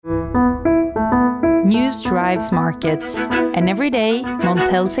News drives markets, and every day,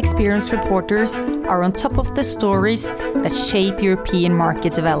 Montel's experienced reporters are on top of the stories that shape European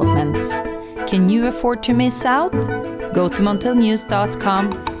market developments. Can you afford to miss out? Go to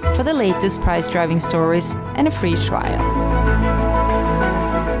montelnews.com for the latest price-driving stories and a free trial.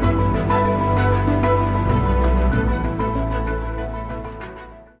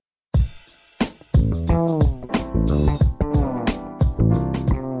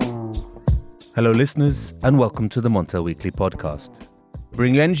 Hello listeners, and welcome to the Montel Weekly Podcast.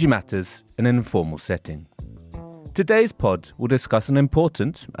 Bring you energy matters in an informal setting. Today's pod will discuss an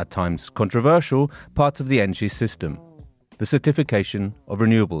important, at times controversial, part of the energy system, the certification of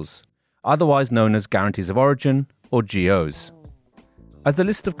renewables, otherwise known as guarantees of origin or GOs. As the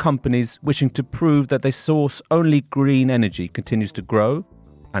list of companies wishing to prove that they source only green energy continues to grow,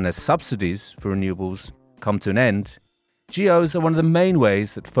 and as subsidies for renewables come to an end, GOs are one of the main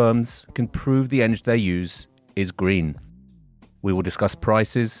ways that firms can prove the energy they use is green. We will discuss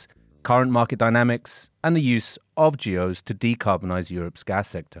prices, current market dynamics, and the use of GOs to decarbonise Europe's gas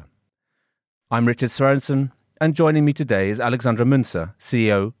sector. I'm Richard Sørensen, and joining me today is Alexandra Münzer,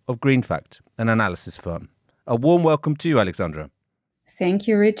 CEO of GreenFact, an analysis firm. A warm welcome to you, Alexandra. Thank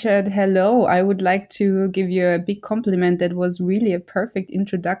you, Richard. Hello. I would like to give you a big compliment. That was really a perfect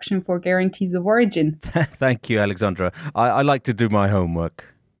introduction for guarantees of origin. Thank you, Alexandra. I like to do my homework.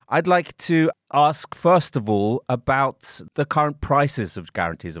 I'd like to ask, first of all, about the current prices of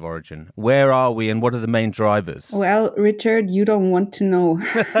guarantees of origin. Where are we and what are the main drivers? Well, Richard, you don't want to know.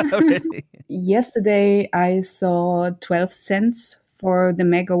 Really? Yesterday, I saw 12 cents for the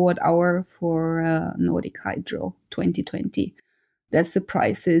megawatt hour for Nordic Hydro 2020. That's the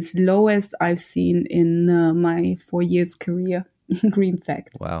prices, lowest I've seen in my 4 years career in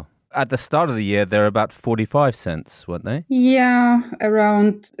GreenFact. Wow. At the start of the year, they're about 45 cents, weren't they? Yeah,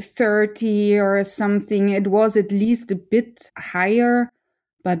 around 30 or something. It was at least a bit higher,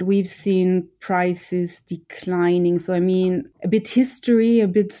 but we've seen prices declining. So, I mean, a bit history, a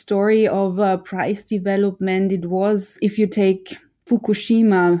bit story of price development. It was, if you take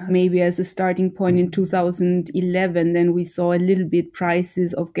Fukushima maybe as a starting point in 2011, then we saw a little bit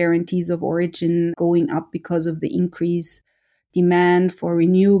prices of guarantees of origin going up because of the increased demand for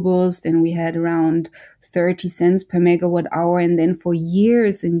renewables. Then we had around 30 cents per megawatt hour. And then for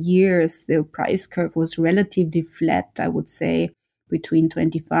years and years, the price curve was relatively flat, I would say, between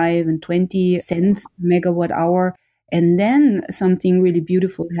 25 and 20 cents per megawatt hour. And then something really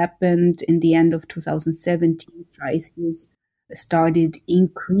beautiful happened in the end of 2017. Prices started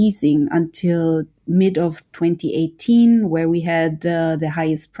increasing until mid of 2018, where we had the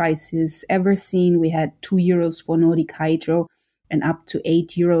highest prices ever seen. We had €2 for Nordic Hydro and up to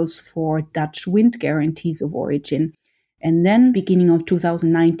 €8 for Dutch wind guarantees of origin. And then beginning of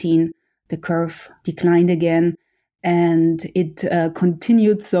 2019, the curve declined again, and it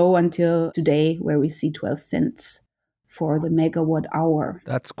continued so until today, where we see 12 cents for the megawatt hour.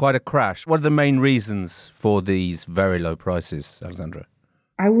 That's quite a crash. What are the main reasons for these very low prices, Alexandra?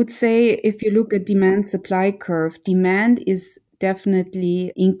 I would say if you look at demand-supply curve, demand is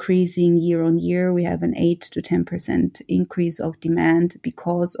definitely increasing year on year. We have an 8 to 10% increase of demand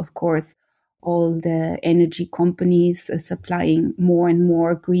because, of course, all the energy companies are supplying more and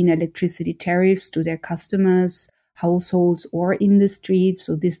more green electricity tariffs to their customers, households or industries.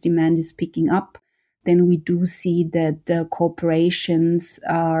 So this demand is picking up. Then we do see that corporations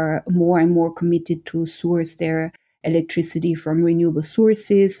are more and more committed to source their electricity from renewable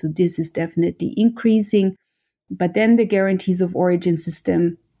sources. So this is definitely increasing. But then the guarantees of origin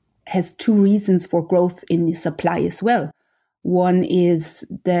system has two reasons for growth in the supply as well. One is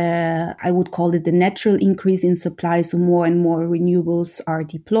I would call it the natural increase in supply. So more and more renewables are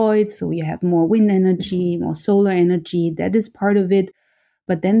deployed. So you have more wind energy, more solar energy. That is part of it.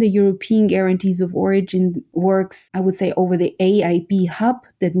 But then the European guarantees of origin works, I would say, over the AIB hub.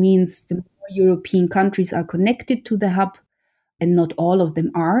 That means the more European countries are connected to the hub, and not all of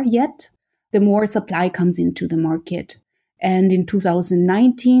them are yet, the more supply comes into the market. And in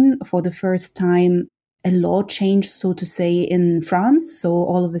 2019, for the first time, a law changed, so to say, in France. So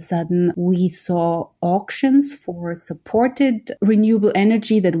all of a sudden, we saw auctions for supported renewable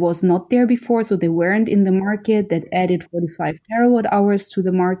energy that was not there before. So they weren't in the market. That added 45 terawatt hours to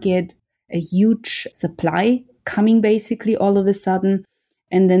the market, a huge supply coming basically all of a sudden.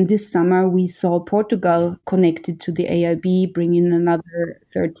 And then this summer, we saw Portugal connected to the AIB, bringing another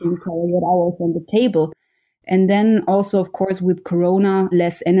 13 terawatt hours on the table. And then also, of course, with Corona,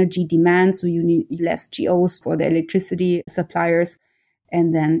 less energy demand. So you need less GOs for the electricity suppliers.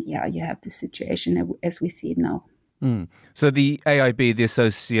 And then, you have the situation as we see it now. So the AIB, the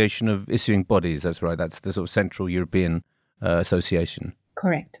Association of Issuing Bodies, that's right. That's the sort of Central European Association.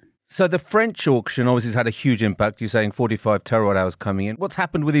 Correct. So the French auction obviously has had a huge impact. You're saying 45 terawatt hours coming in. What's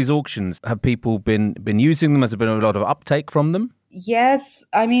happened with these auctions? Have people been using them? Has there been a lot of uptake from them? Yes,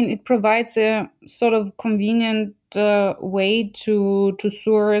 I mean, it provides a sort of convenient way to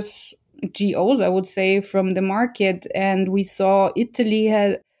source GOs, I would say, from the market. And we saw Italy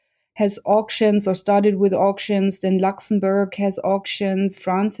has auctions or started with auctions, then Luxembourg has auctions,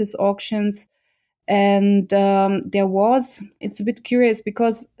 France has auctions. And it's a bit curious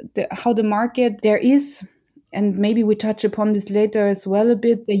because how the market there is, and maybe we touch upon this later as well a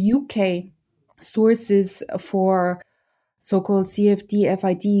bit, the UK sources for so-called CFD,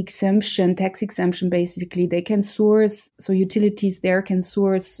 FID exemption, tax exemption, basically. They can source, so utilities there can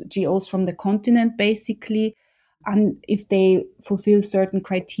source GOs from the continent, basically, and if they fulfill certain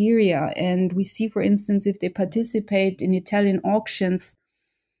criteria. And we see, for instance, if they participate in Italian auctions,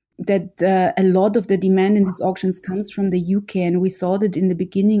 that a lot of the demand in these auctions comes from the UK. And we saw that in the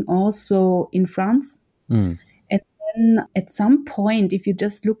beginning also in France. And then at some point, if you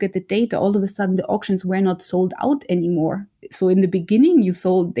just look at the data, all of a sudden the auctions were not sold out anymore. So in the beginning,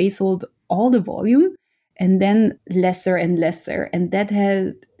 they sold all the volume and then lesser and lesser. And that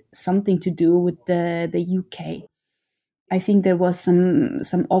had something to do with the UK. I think there was some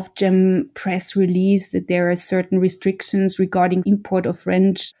Ofgem press release that there are certain restrictions regarding import of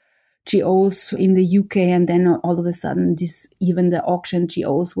French GOs in the UK, and then all of a sudden even the auction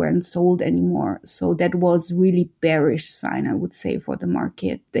GOs weren't sold anymore. So that was really bearish sign, I would say, for the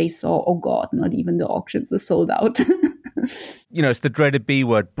market. They saw, oh God, not even the auctions are sold out. It's the dreaded B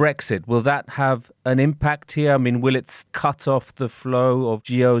word, Brexit. Will that have an impact here? I mean, will it cut off the flow of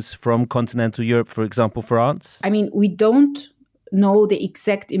GOs from continental Europe, for example, France? I mean, we don't know the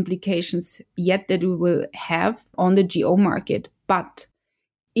exact implications yet that we will have on the GO market, but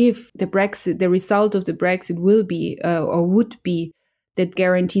if the result of the Brexit will be or would be that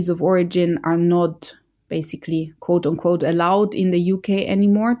guarantees of origin are not basically, quote unquote, allowed in the UK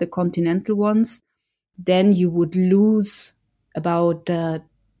anymore, the continental ones, then you would lose about 30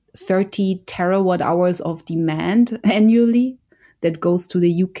 terawatt hours of demand annually that goes to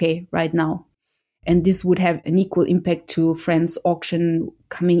the UK right now. And this would have an equal impact to France auction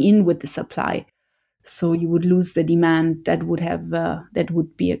coming in with the supply. So you would lose the demand. That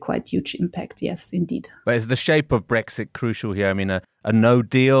would be a quite huge impact. Yes, indeed. But is the shape of Brexit crucial here? I mean, a no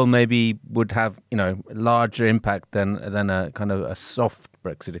deal maybe would have, larger impact than a kind of a soft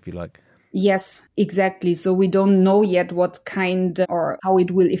Brexit, if you like. Yes, exactly. So we don't know yet what kind or how it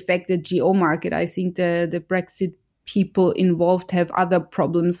will affect the GO market. I think the Brexit people involved have other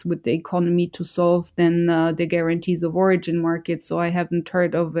problems with the economy to solve than the guarantees of origin market. So I haven't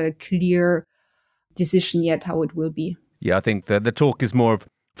heard of a clear decision yet how it will be. Yeah, I think the talk is more of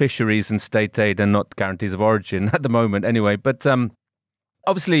fisheries and state aid and not guarantees of origin at the moment anyway. But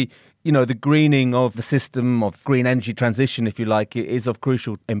obviously, the greening of the system of green energy transition, if you like, is of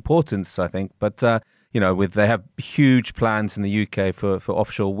crucial importance, I think. But, they have huge plans in the UK for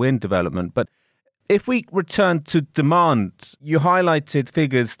offshore wind development. But if we return to demand, you highlighted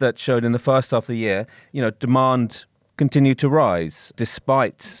figures that showed in the first half of the year, demand continue to rise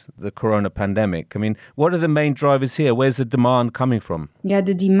despite the corona pandemic. I mean, what are the main drivers here? Where's the demand coming from? Yeah,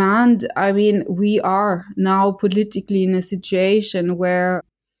 the demand, I mean, we are now politically in a situation where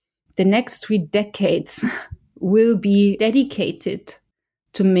the next 3 decades will be dedicated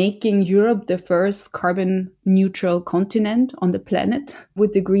to making Europe the first carbon neutral continent on the planet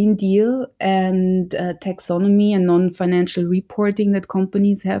with the Green Deal and taxonomy and non-financial reporting that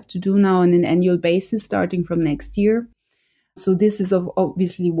companies have to do now on an annual basis starting from next year. So this is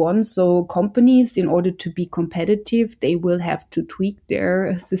obviously one. So companies, in order to be competitive, they will have to tweak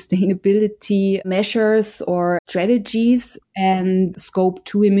their sustainability measures or strategies, and Scope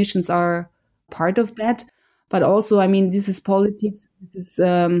 2 emissions are part of that. But also, I mean, this is politics. This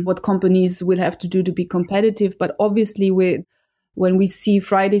is what companies will have to do to be competitive. But obviously, when we see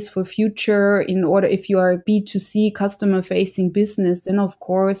Fridays for Future, if you are a B2C customer-facing business, then of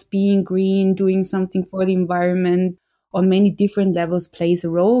course, being green, doing something for the environment on many different levels plays a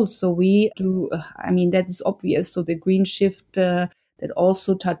role. So we do, that is obvious. So the green shift that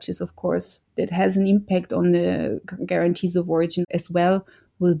also touches, of course, that has an impact on the guarantees of origin as well,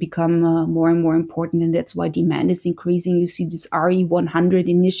 will become more and more important. And that's why demand is increasing. You see this RE100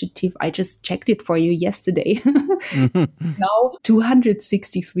 initiative. I just checked it for you yesterday. Now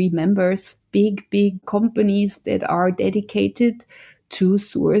 263 members, big companies that are dedicated to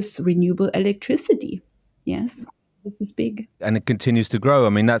source renewable electricity. Yes, this is big. And it continues to grow. I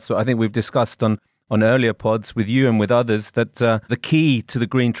mean, that's what I think we've discussed on on earlier pods with you and with others that the key to the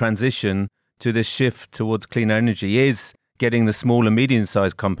green transition, to this shift towards cleaner energy, is getting the small and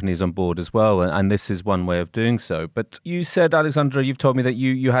medium-sized companies on board as well. And this is one way of doing so. But you said, Alexandra, you've told me that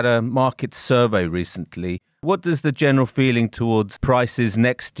you had a market survey recently. What is the general feeling towards prices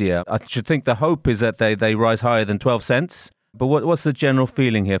next year? I should think the hope is that they rise higher than 12 cents. But what's the general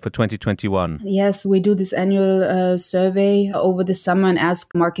feeling here for 2021? Yes, we do this annual survey over the summer and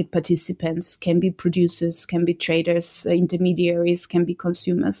ask market participants, can be producers, can be traders, intermediaries, can be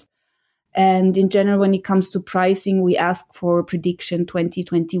consumers. And in general, when it comes to pricing, we ask for prediction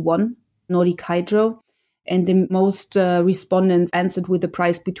 2021, Nordic Hydro. And the most respondents answered with a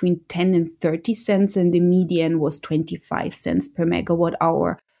price between 10 and 30 cents, and the median was 25 cents per megawatt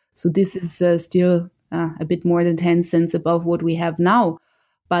hour. So this is still a bit more than 10 cents above what we have now.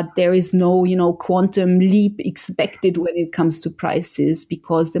 But there is no, quantum leap expected when it comes to prices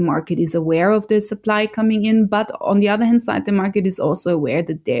because the market is aware of the supply coming in. But on the other hand side, the market is also aware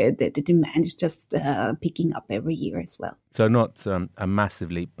that the demand is just picking up every year as well. So not a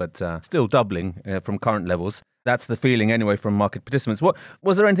massive leap, but still doubling from current levels. That's the feeling anyway from market participants. What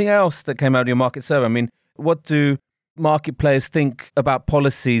was there anything else that came out of your market survey? I mean, what do market players think about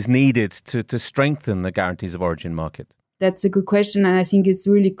policies needed to strengthen the guarantees of origin market? That's a good question. And I think it's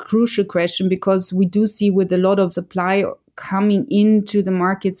a really crucial question because we do see with a lot of supply coming into the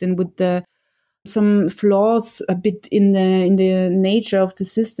markets and with some flaws a bit in the nature of the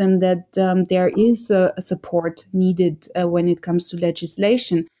system that there is a support needed when it comes to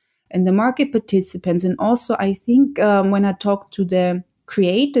legislation. And the market participants, and also I think when I talk to the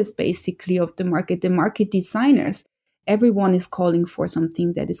creators basically of the market designers, everyone is calling for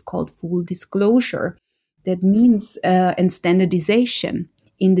something that is called full disclosure. That means and standardization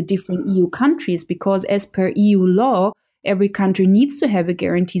in the different EU countries, because as per EU law, every country needs to have a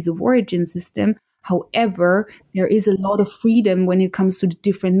guarantees of origin system. However, there is a lot of freedom when it comes to the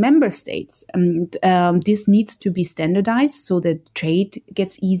different member states. And this needs to be standardized so that trade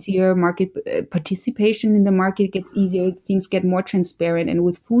gets easier, market participation in the market gets easier, things get more transparent. And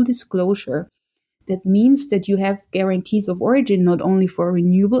with full disclosure, that means that you have guarantees of origin not only for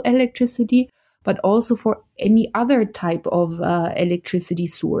renewable electricity, but also for any other type of electricity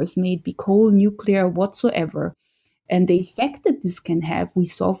source, may it be coal, nuclear, whatsoever. And the effect that this can have, we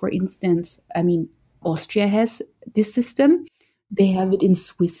saw, for instance, Austria has this system. They have it in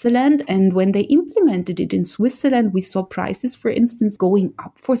Switzerland. And when they implemented it in Switzerland, we saw prices, for instance, going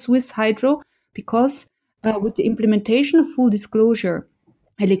up for Swiss Hydro because with the implementation of full disclosure,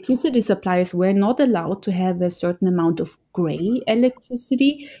 electricity suppliers were not allowed to have a certain amount of gray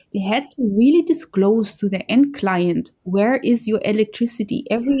electricity. They had to really disclose to the end client, where is your electricity?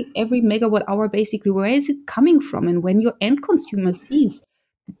 Every megawatt hour, basically, where is it coming from? And when your end consumer sees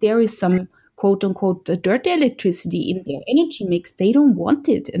that there is some quote unquote dirty electricity in their energy mix, they don't want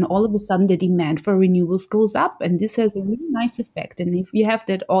it. And all of a sudden the demand for renewables goes up. And this has a really nice effect. And if you have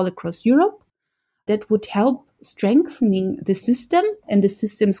that all across Europe, that would help strengthening the system and the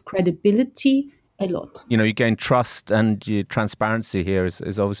system's credibility a lot. You gain trust, and transparency here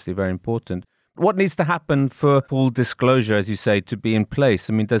is obviously very important. What needs to happen for full disclosure, as you say, to be in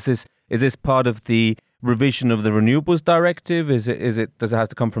place? I mean, is this part of the revision of the Renewables Directive? Does it have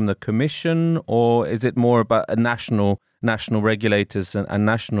to come from the Commission, or is it more about a national regulators and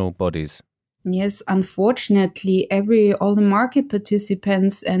national bodies? Yes, unfortunately, all the market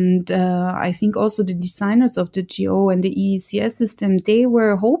participants and I think also the designers of the GO and the EECS system, they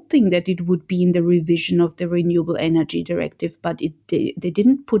were hoping that it would be in the revision of the Renewable Energy Directive, but they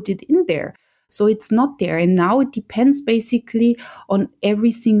didn't put it in there. So it's not there. And now it depends basically on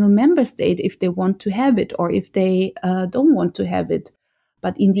every single member state if they want to have it or if they don't want to have it.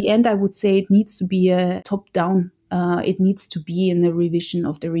 But in the end, I would say it needs to be a top-down. It needs to be in the revision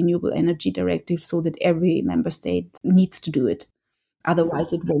of the Renewable Energy Directive so that every member state needs to do it.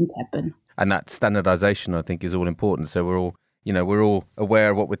 Otherwise, it won't happen. And that standardization, I think, is all important. So we're all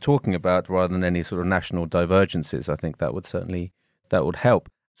aware of what we're talking about rather than any sort of national divergences. I think that would help.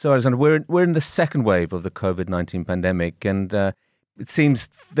 So, Alexandra, we're in the second wave of the COVID-19 pandemic, and it seems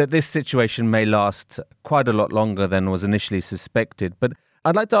that this situation may last quite a lot longer than was initially suspected. But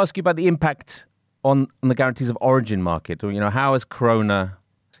I'd like to ask you about the impact on the guarantees of origin market. How has Corona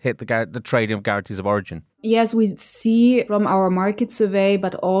hit the trading of guarantees of origin? Yes, we see from our market survey,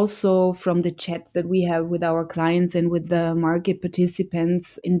 but also from the chats that we have with our clients and with the market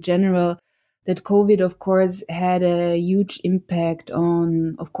participants in general, that COVID, of course, had a huge impact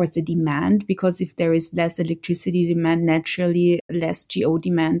on, of course, the demand, because if there is less electricity demand, naturally less GO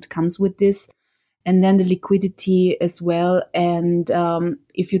demand comes with this. and then the liquidity as well. And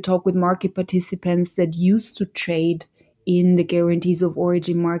if you talk with market participants that used to trade in the guarantees of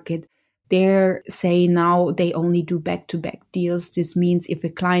origin market, they're saying now they only do back-to-back deals. This means if a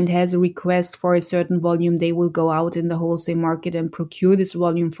client has a request for a certain volume, they will go out in the wholesale market and procure this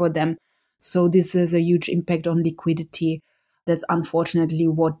volume for them. So this is a huge impact on liquidity. That's unfortunately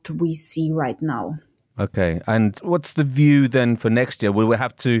what we see right now. Okay. And what's the view then for next year? Will we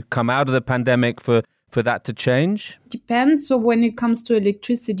have to come out of the pandemic for that to change? Depends. So when it comes to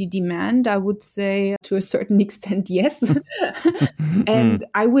electricity demand, I would say to a certain extent, yes. And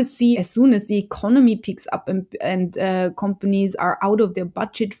I will see as soon as the economy picks up and companies are out of their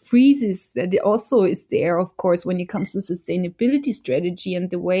budget freezes, that also is there, of course, when it comes to sustainability strategy and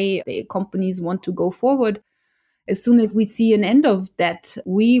the way the companies want to go forward. As soon as we see an end of that,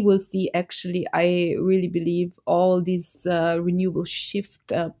 we will see actually, I really believe, all these renewable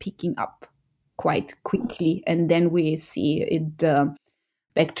shift picking up quite quickly. And then we see it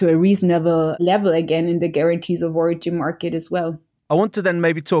back to a reasonable level again in the guarantees of origin market as well. I want to then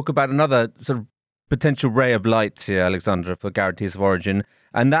maybe talk about another sort of potential ray of light here, Alexandra, for guarantees of origin,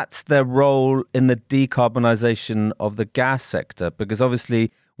 and that's their role in the decarbonisation of the gas sector, because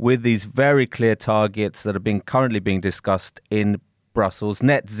obviously with these very clear targets that are currently being discussed in Brussels,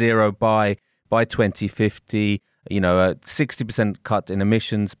 net zero by 2050, a 60% cut in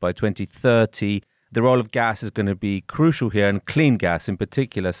emissions by 2030. The role of gas is going to be crucial here, and clean gas in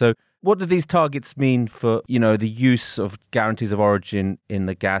particular. So what do these targets mean for, the use of guarantees of origin in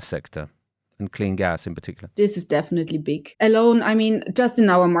the gas sector? And clean gas in particular? This is definitely big. Alone, just in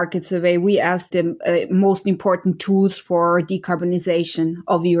our market survey, we asked the most important tools for decarbonization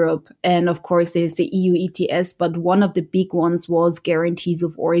of Europe. And of course, there's the EU ETS, but one of the big ones was guarantees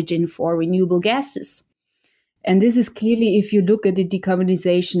of origin for renewable gases. And this is clearly, if you look at the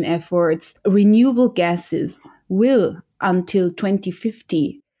decarbonization efforts, renewable gases will, until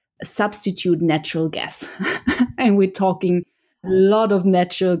 2050, substitute natural gas. And we're talking a lot of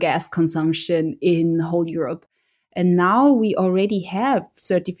natural gas consumption in whole Europe. And now we already have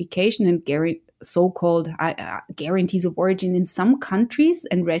certification and so-called guarantees of origin in some countries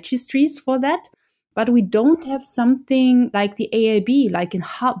and registries for that. But we don't have something like the AIB, like a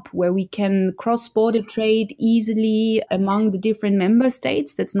hub where we can cross-border trade easily among the different member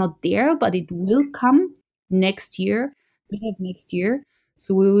states. That's not there, but it will come next year.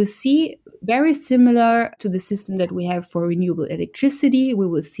 So we will see very similar to the system that we have for renewable electricity. We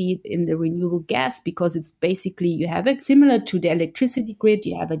will see it in the renewable gas, because it's basically, you have it similar to the electricity grid,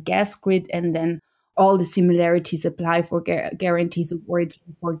 you have a gas grid, and then all the similarities apply for guarantees of origin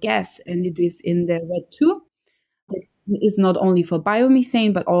for gas. And it is in the RED II. That is not only for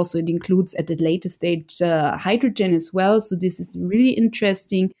biomethane, but also it includes at the later stage hydrogen as well. So this is really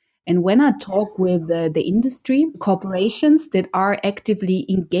interesting. And when I talk with the industry corporations that are actively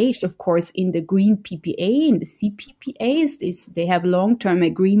engaged, of course, in the green PPA, in the CPPAs, they have long-term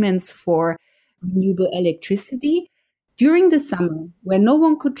agreements for renewable electricity. During the summer, when no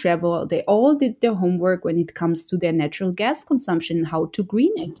one could travel, they all did their homework when it comes to their natural gas consumption and how to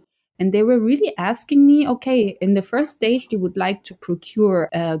green it. And they were really asking me, okay, in the first stage, they would like to procure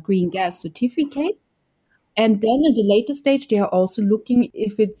a green gas certificate. And then at the later stage, they are also looking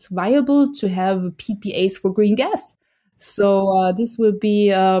if it's viable to have PPAs for green gas. So this will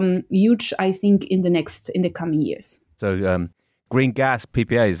be huge, I think, in the coming years. So green gas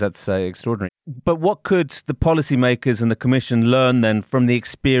PPAs, that's extraordinary. But what could the policymakers and the Commission learn then from the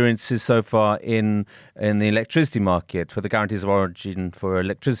experiences so far in the electricity market for the guarantees of origin for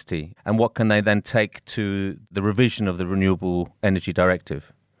electricity? And what can they then take to the revision of the Renewable Energy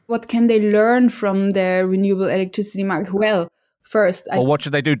Directive? What can they learn from the renewable electricity market? Well, first... what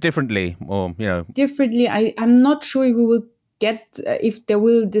should they do differently? Differently, I'm not sure we will get, if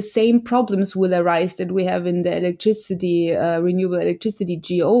the same problems will arise that we have in the electricity, renewable electricity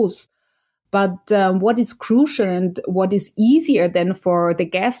GOs. But what is crucial and what is easier than for the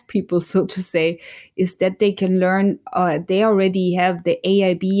gas people, so to say, is that they can learn, they already have the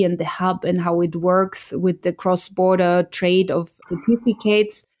AIB and the hub and how it works with the cross-border trade of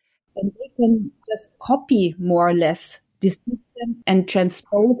certificates. And they can just copy more or less this system and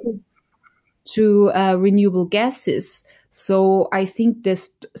transpose it to renewable gases. So I think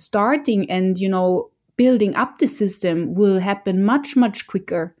this starting and, building up the system will happen much, much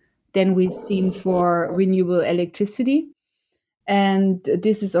quicker than we've seen for renewable electricity. And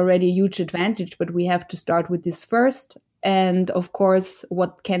this is already a huge advantage, but we have to start with this first. And of course,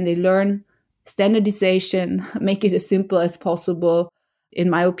 what can they learn? Standardization, make it as simple as possible. In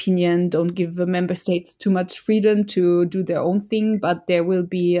my opinion, don't give the member states too much freedom to do their own thing, but there will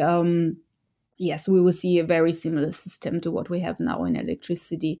be yes, we will see a very similar system to what we have now in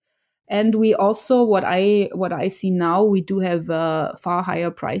electricity. And we also, what I see now, we do have far higher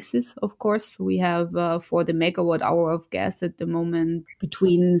prices, of course. We have for the megawatt hour of gas at the moment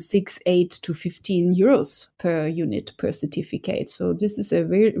between 8 to 15 euros per unit per certificate. So this is a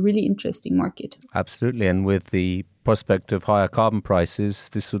really interesting market. Absolutely. And with the prospect of higher carbon prices,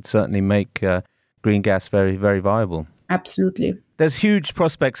 this would certainly make green gas very, very viable. Absolutely. There's huge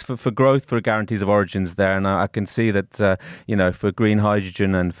prospects for growth for guarantees of origins there. And I can see that, for green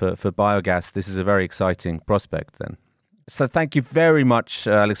hydrogen and for biogas, this is a very exciting prospect then. So thank you very much,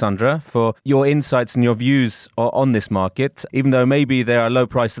 Alexandra, for your insights and your views on this market, even though maybe they are low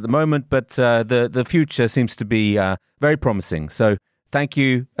price at the moment, but the future seems to be very promising. So thank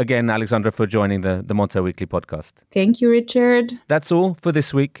you again, Alexandra, for joining the Montel Weekly podcast. Thank you, Richard. That's all for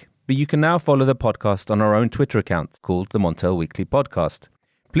this week. But you can now follow the podcast on our own Twitter account called the Montel Weekly Podcast.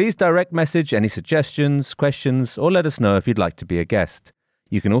 Please direct message any suggestions, questions, or let us know if you'd like to be a guest.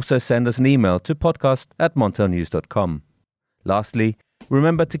 You can also send us an email to podcast@montelnews.com. Lastly,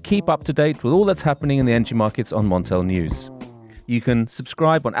 remember to keep up to date with all that's happening in the energy markets on Montel News. You can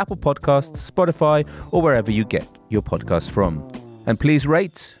subscribe on Apple Podcasts, Spotify, or wherever you get your podcasts from. And please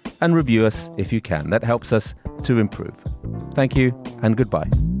rate and review us if you can. That helps us to improve. Thank you and goodbye.